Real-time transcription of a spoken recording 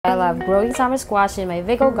I love growing summer squash in my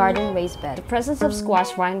Vigo garden raised bed. The presence of squash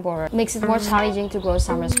vine borer makes it more challenging to grow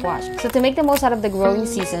summer squash. So to make the most out of the growing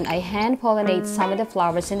season, I hand-pollinate some of the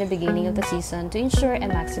flowers in the beginning of the season to ensure a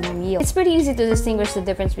maximum yield. It's pretty easy to distinguish the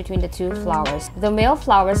difference between the two flowers. The male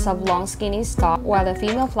flowers have long skinny stalk, while the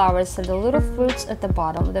female flowers have the little fruits at the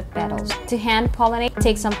bottom of the petals. To hand-pollinate,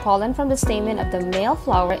 take some pollen from the stamen of the male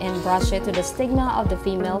flower and brush it to the stigma of the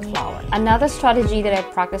female flower. Another strategy that I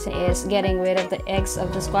practice is getting rid of the eggs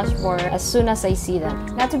of the squash borer as soon as I see them.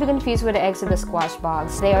 Not to be confused with the eggs of the squash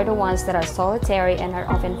bugs. They are the ones that are solitary and are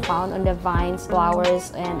often found on the vines,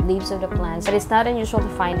 flowers, and leaves of the plants, but it's not unusual to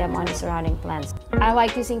find them on the surrounding plants. I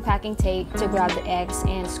like using packing tape to grab the eggs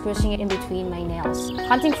and squishing it in between my nails.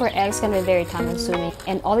 Hunting for eggs can be very time-consuming,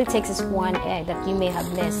 and all it takes is one egg that you may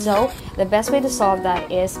have missed. So the best way to solve that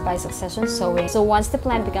is by succession sowing. So once the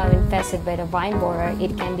plant becomes infested by the vine borer,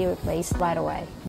 it can be replaced right away.